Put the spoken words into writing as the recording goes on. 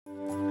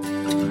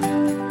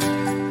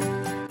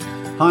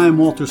Hi, I'm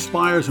Walter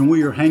Spires, and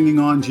we are hanging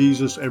on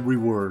Jesus every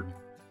word.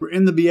 We're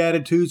in the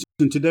Beatitudes,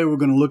 and today we're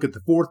going to look at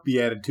the Fourth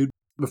Beatitude.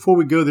 Before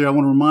we go there, I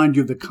want to remind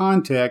you of the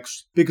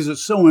context because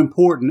it's so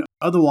important.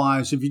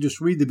 Otherwise, if you just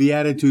read the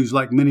Beatitudes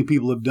like many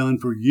people have done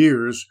for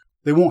years,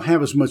 they won't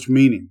have as much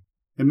meaning.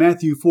 In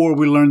Matthew 4,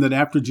 we learn that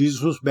after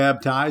Jesus was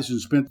baptized and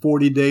spent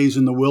 40 days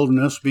in the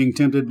wilderness being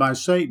tempted by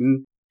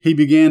Satan, he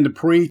began to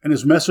preach, and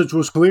his message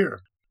was clear.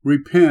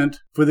 Repent,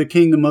 for the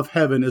kingdom of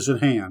heaven is at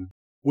hand,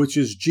 which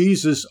is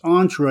Jesus'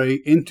 entree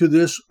into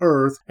this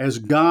earth as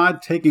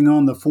God taking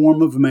on the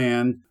form of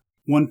man.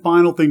 One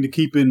final thing to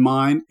keep in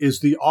mind is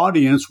the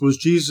audience was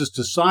Jesus'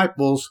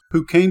 disciples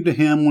who came to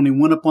him when he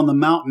went up on the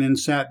mountain and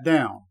sat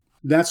down.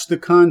 That's the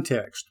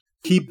context.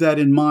 Keep that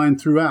in mind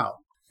throughout.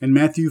 In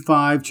Matthew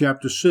 5,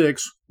 chapter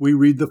 6, we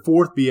read the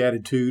fourth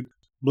beatitude,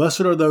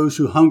 "Blessed are those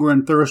who hunger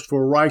and thirst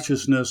for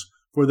righteousness,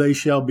 for they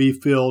shall be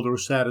filled or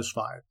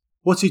satisfied."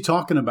 What's he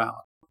talking about?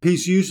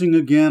 He's using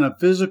again a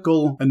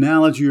physical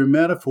analogy or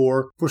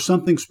metaphor for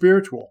something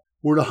spiritual.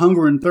 We're to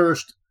hunger and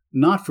thirst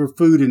not for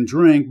food and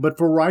drink, but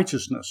for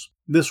righteousness.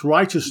 This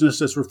righteousness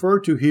that's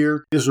referred to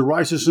here is the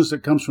righteousness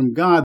that comes from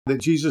God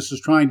that Jesus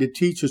is trying to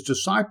teach his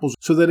disciples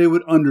so that they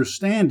would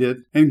understand it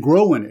and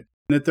grow in it.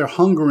 That their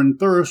hunger and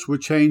thirst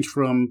would change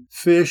from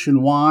fish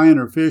and wine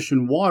or fish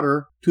and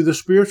water to the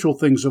spiritual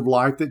things of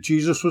life that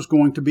Jesus was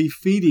going to be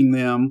feeding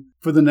them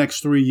for the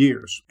next 3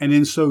 years. And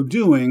in so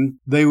doing,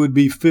 they would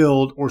be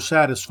filled or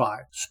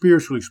satisfied,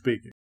 spiritually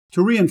speaking.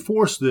 To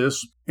reinforce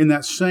this, in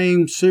that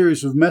same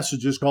series of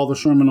messages called the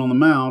Sermon on the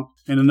Mount,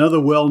 in another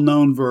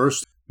well-known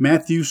verse,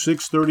 Matthew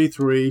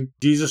 6:33,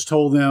 Jesus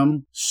told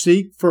them,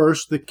 "Seek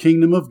first the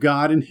kingdom of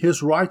God and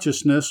his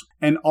righteousness,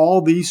 and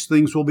all these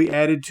things will be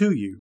added to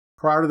you."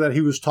 Prior to that, he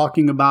was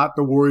talking about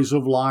the worries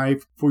of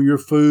life, for your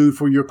food,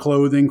 for your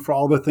clothing, for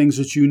all the things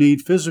that you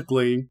need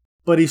physically.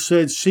 But he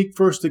said, seek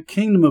first the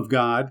kingdom of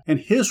God and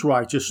his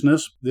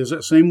righteousness. There's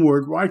that same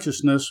word,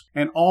 righteousness,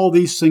 and all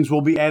these things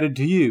will be added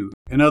to you.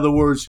 In other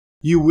words,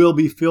 you will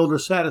be filled or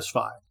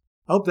satisfied.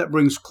 I hope that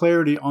brings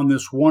clarity on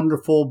this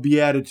wonderful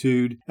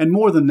beatitude. And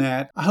more than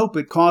that, I hope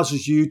it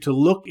causes you to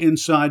look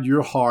inside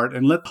your heart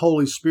and let the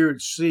Holy Spirit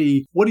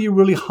see, what are you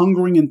really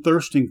hungering and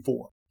thirsting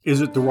for?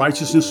 Is it the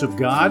righteousness of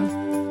God?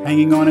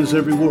 Hanging on his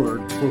every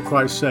word for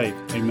Christ's sake.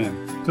 Amen.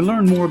 To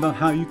learn more about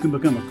how you can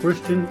become a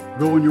Christian,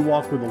 grow in your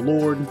walk with the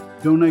Lord,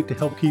 donate to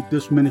help keep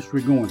this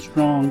ministry going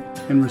strong,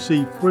 and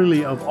receive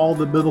freely of all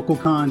the biblical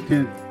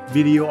content,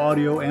 video,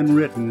 audio, and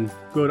written,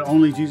 go to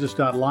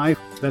onlyjesus.life.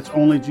 That's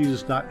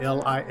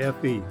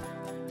onlyjesus.life.